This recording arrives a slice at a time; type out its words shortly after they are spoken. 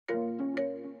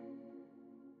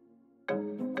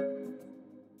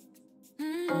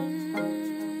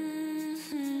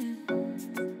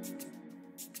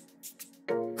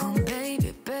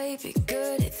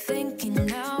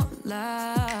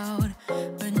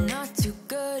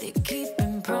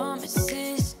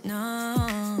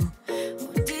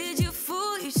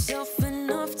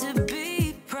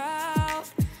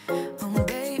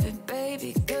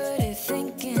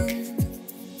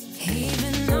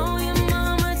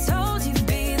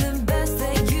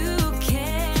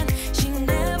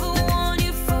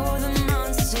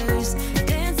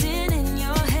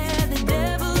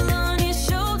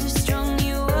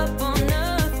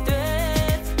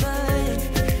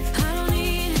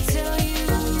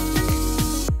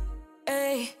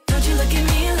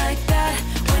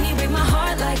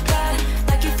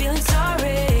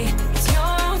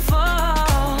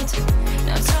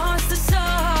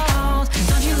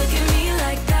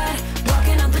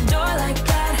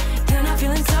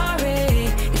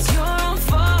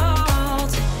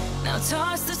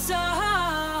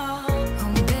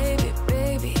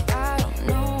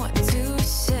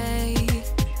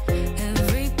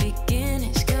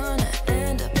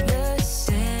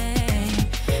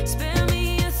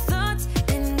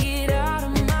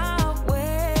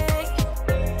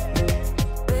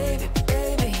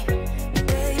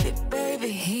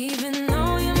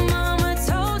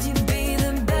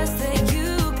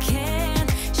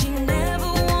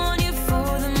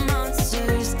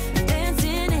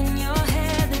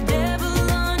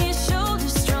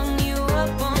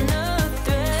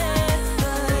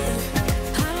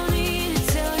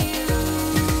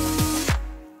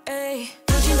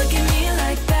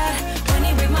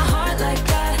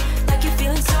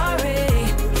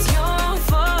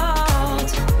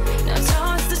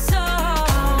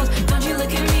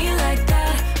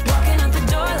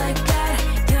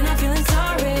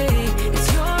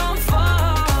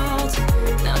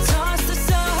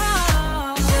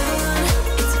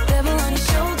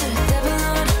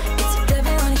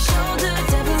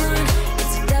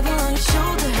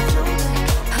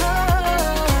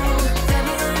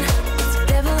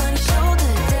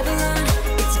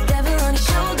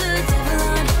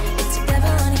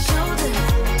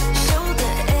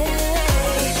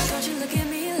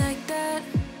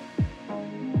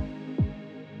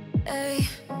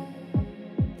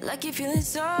like you're feeling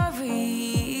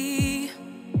sorry.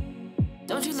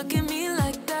 Don't you look at me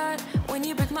like that when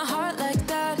you break my heart like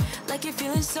that, like you're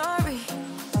feeling sorry,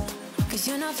 'cause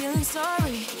you're not feeling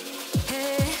sorry.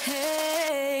 Hey,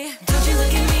 hey. Don't you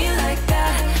look at me like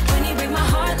that when you break my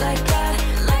heart like that,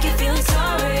 like you're feeling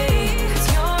sorry. It's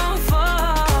your own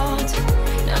fault.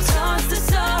 Now toss the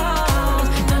salt.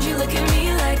 Don't you look at me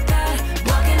like that,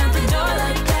 walking out the door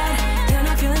like that. You're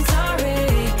not feeling sorry.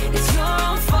 It's your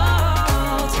own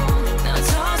fault. Now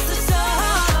toss the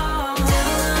salt.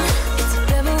 Devil on, it's a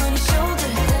devil on your shoulder.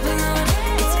 Devil on,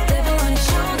 it's a devil on your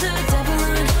shoulder. Devil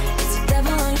on, it's a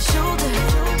devil on your shoulder.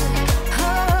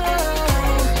 Oh,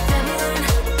 devil on,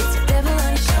 it's a devil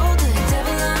on your shoulder.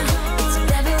 Devil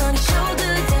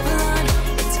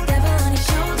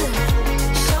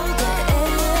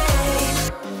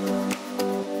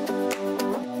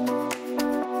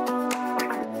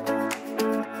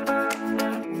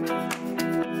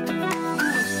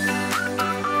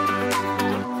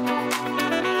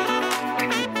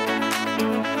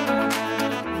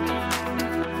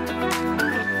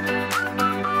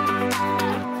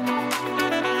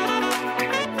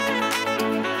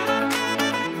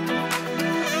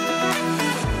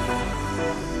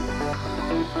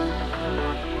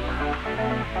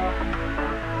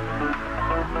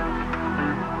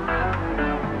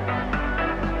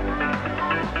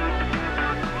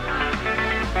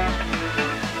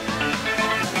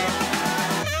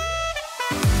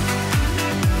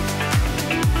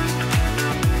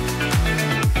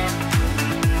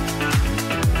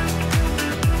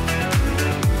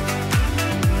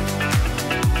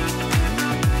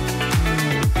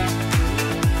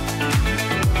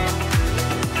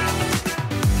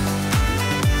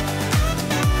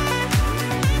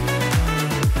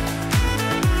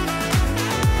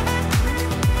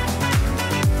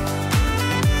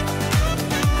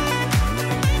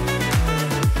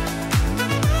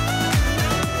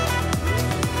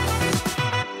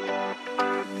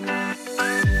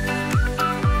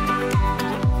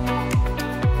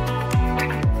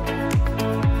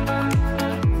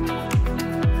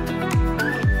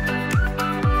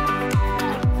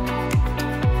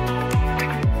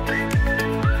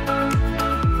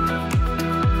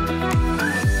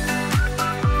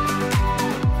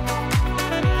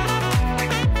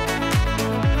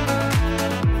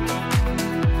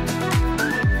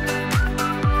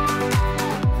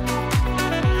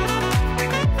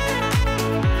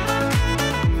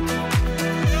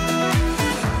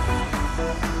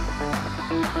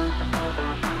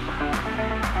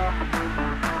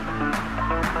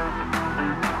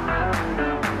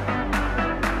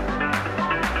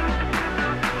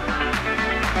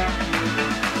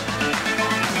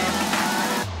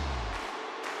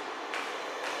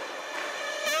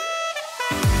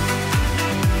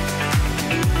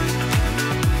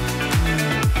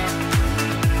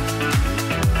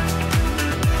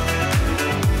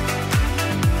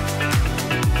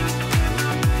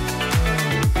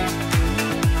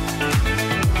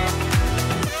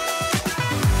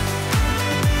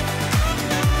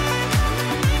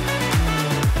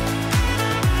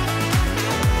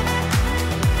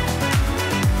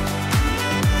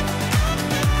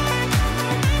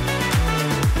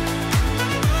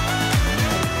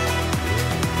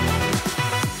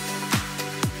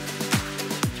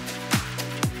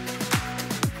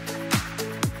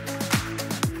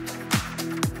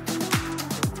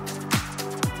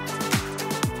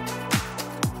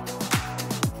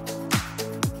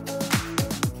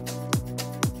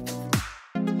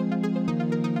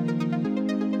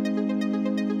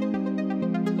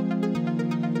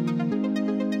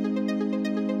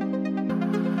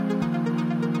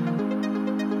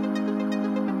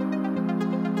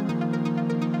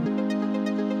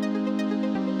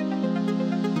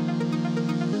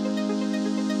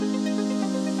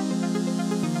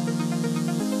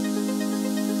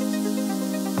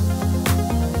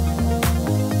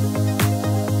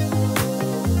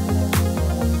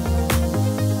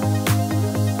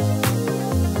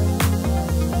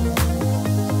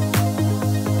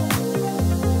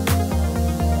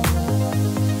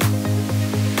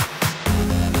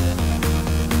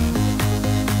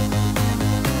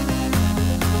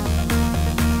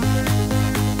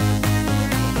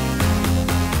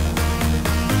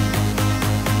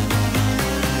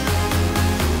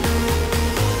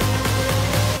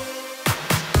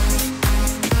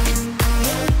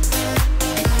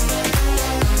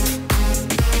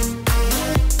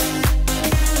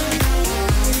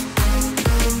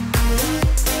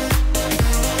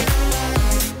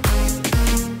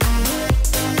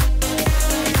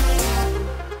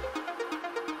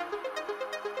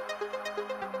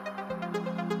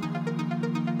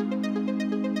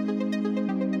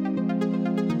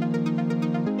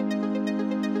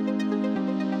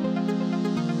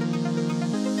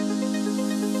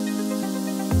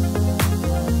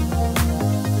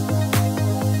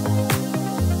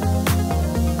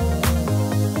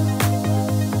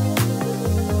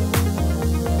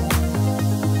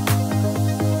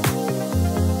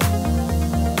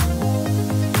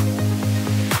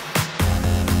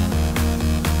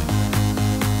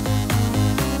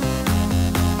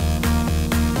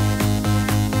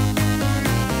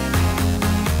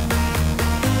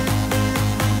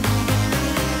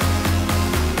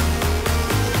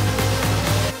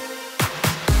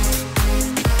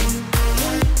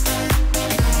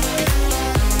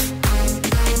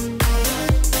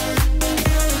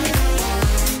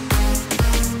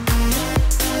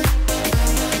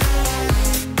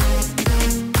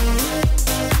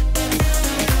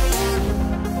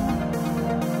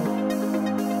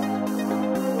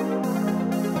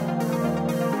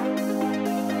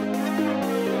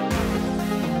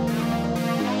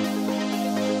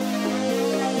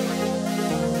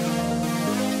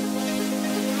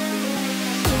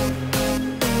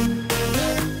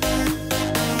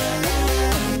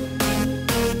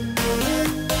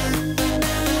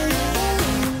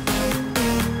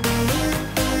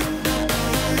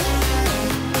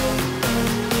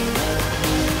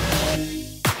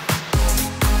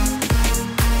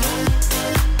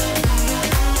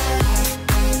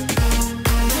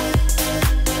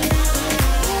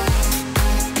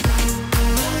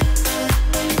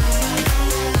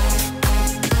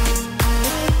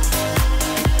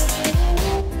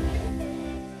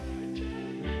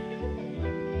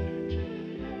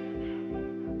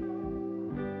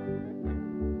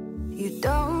You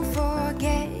don't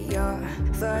forget your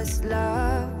first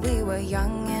love. We were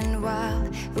young and wild,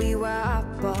 we were up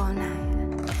all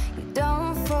night. You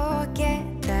don't forget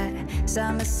that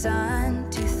summer sun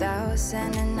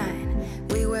 2009.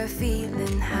 We were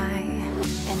feeling high,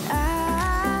 and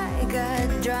I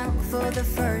got drunk for the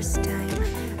first time.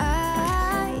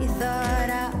 I thought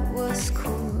I was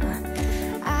cool.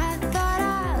 I thought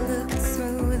I looked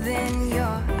smooth in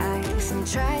your eyes and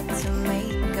tried to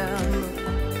make a move.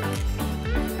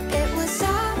 It was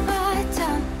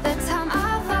summertime, the time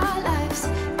of our lives.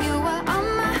 You were on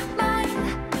my mind,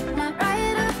 my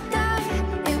ride or die.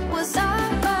 It was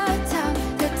summertime,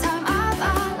 the time of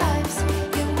our lives.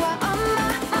 You were on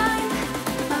my mind,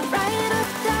 my ride or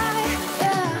die.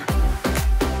 Yeah.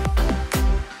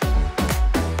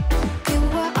 You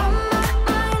were on my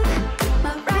mind,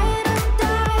 my ride or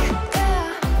die. Yeah.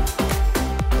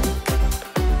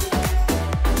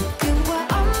 You were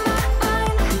on my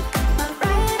mind, my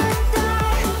ride or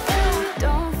die. Yeah.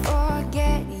 Don't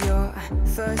forget your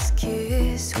first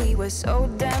kiss. We were so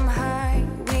damn high,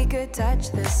 we could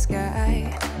touch the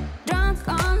sky. Drunk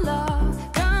on love,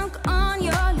 drunk on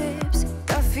your lips,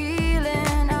 the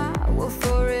feeling I will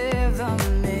forever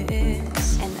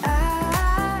miss. And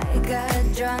I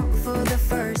got drunk for the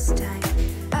first time.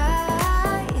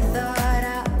 I thought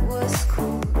I was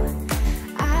cool.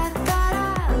 I thought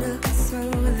I looked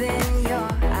smooth in your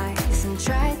eyes and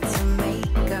tried to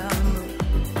make a move.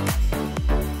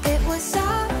 It was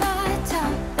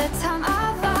summertime, the time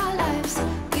of our lives.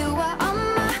 You were on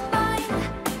my mind,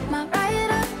 my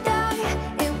ride or die.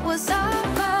 It was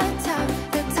summertime,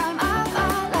 the time of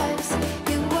our lives.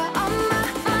 You were on my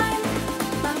mind,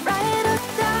 my ride or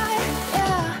die.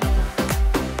 Yeah.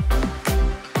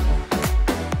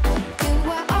 You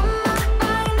were on my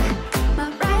mind, my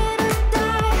ride or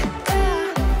die. Yeah.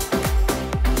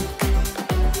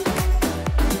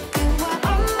 You were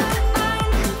on my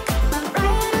mind, my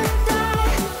ride or die.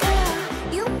 Yeah.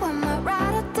 You were my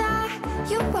ride or die.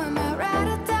 You were my ride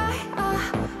or die.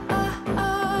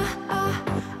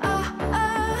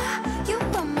 You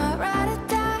were my ride or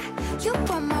die. You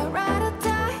were my ride or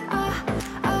die.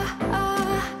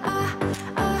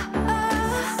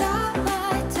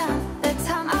 Summertime, the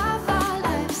time of our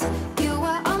lives. You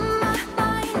were on my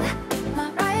mind, my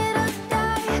ride or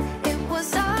die. It was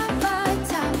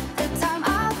summertime, the time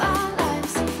of our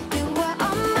lives. You were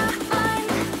on my mind,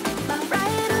 my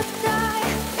ride or die.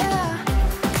 Yeah.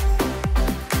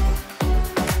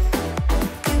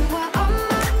 You were on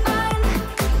my mind,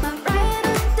 my ride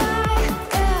or die.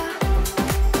 Yeah.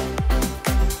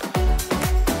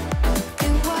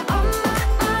 You were on my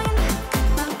mind,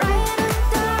 my ride or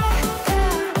die.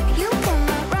 Yeah. You were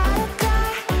my ride or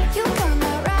die. You were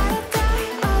my ride or die.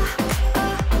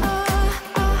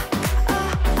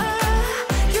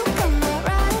 You were my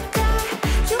ride or die.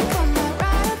 You were my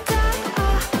ride or die.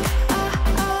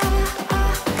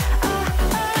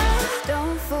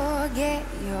 Don't forget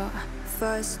your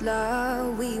first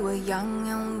love. We were young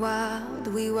and wild,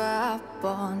 we were up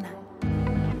all night.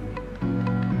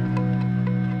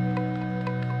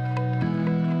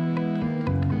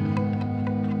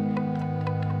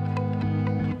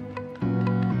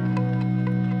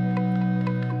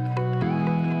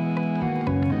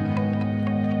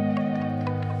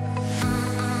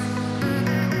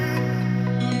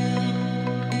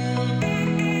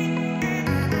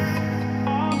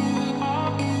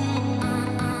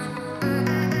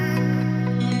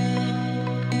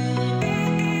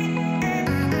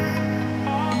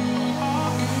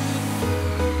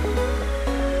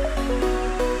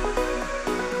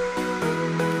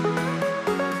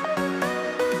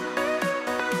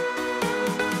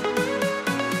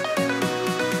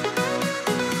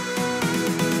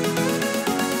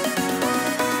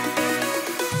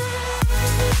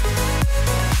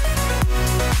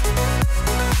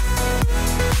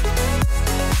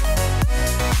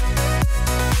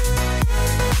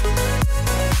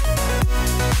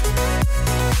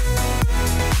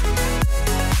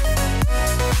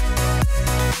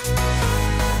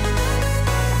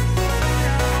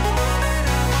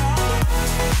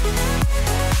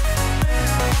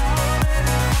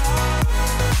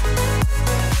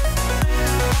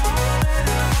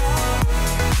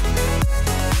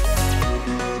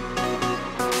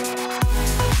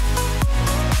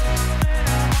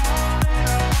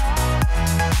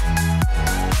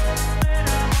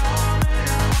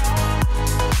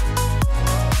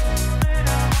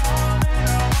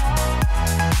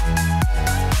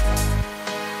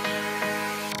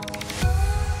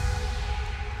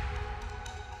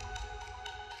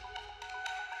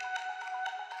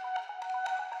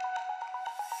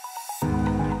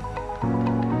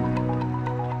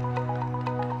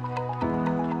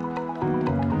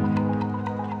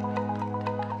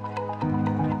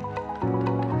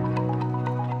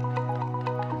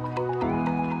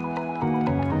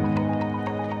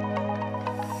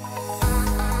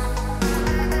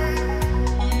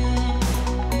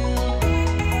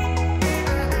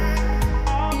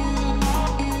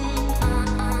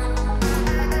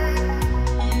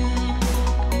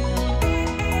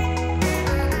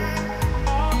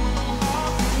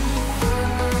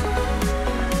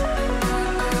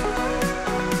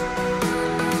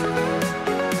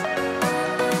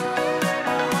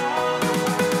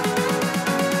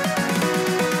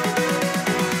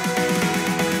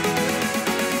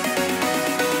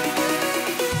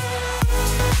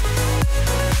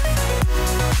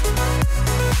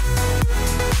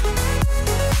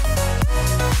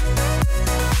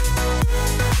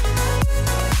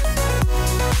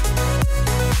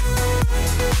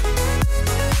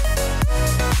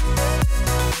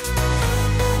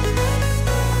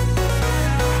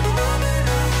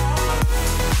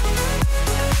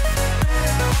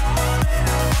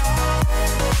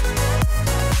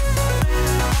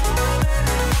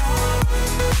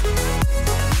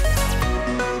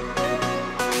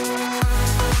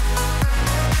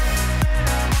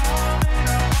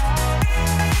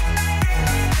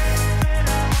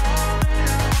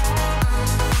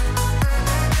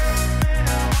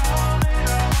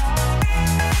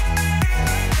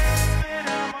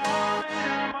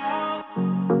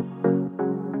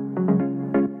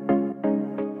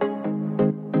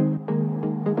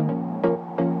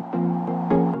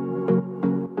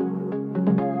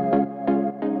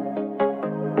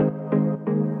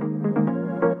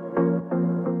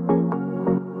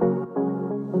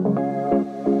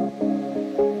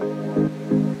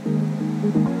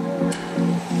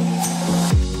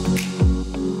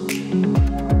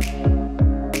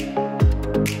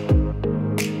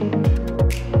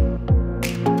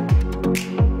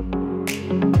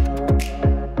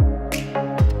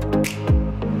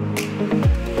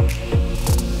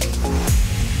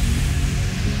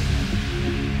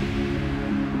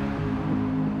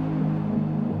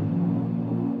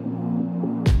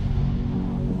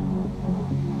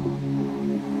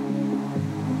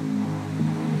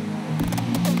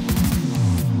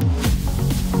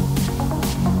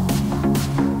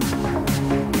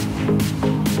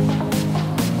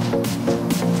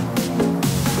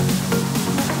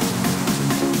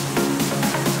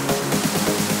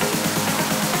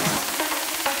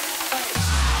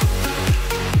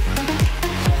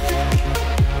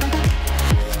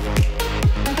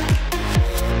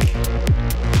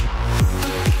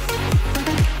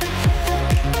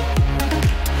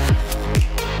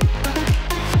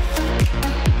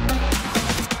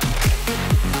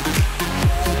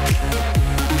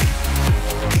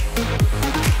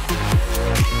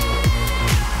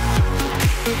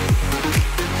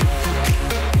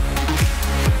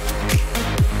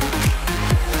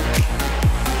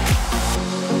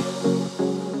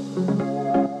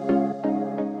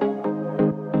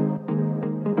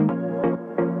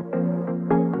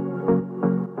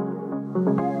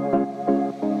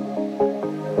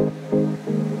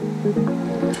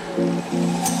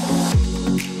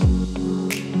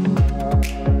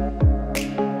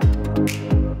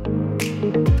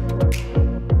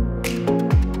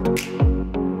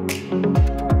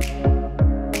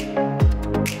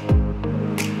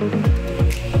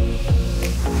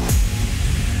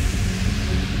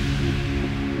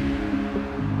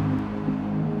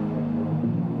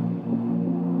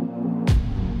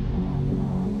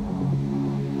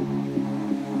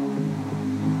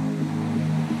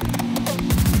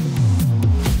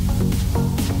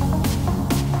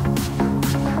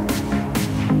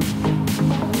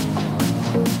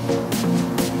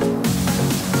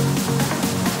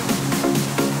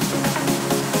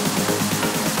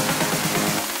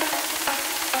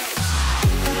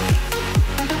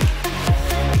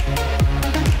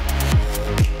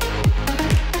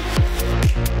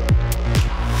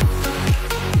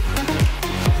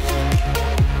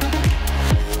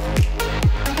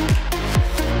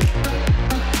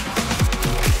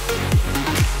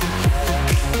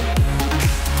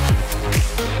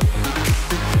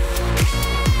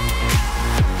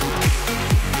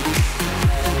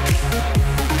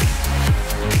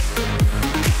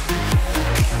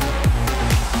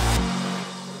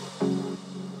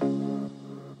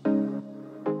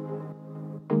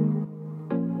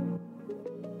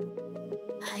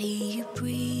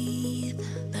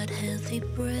 every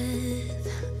breath.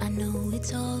 I know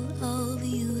it's all of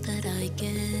you that I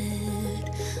get.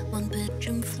 One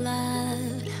bedroom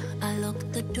flat, I lock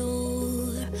the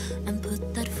door and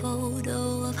put that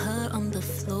photo of her on the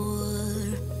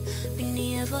floor. Been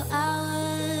here for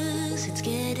hours, it's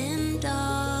getting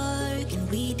dark, and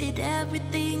we did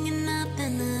everything and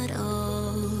nothing at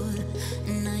all.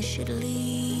 And I should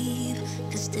leave,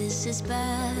 'cause this is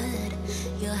bad.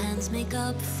 Your hands make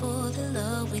up for the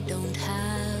love we don't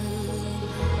have.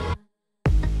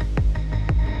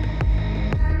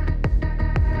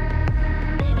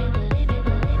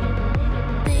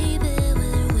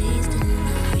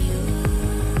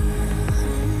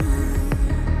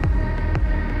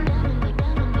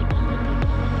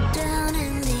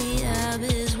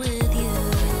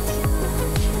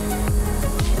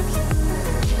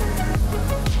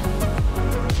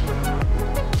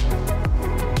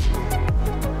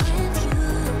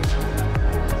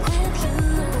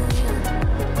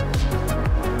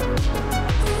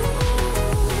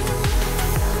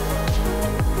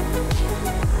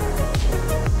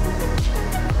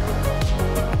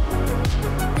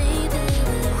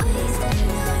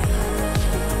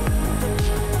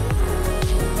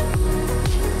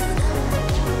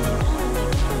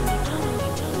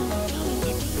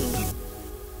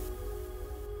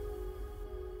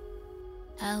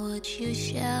 I watch you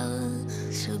shower,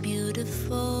 so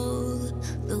beautiful,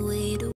 the way the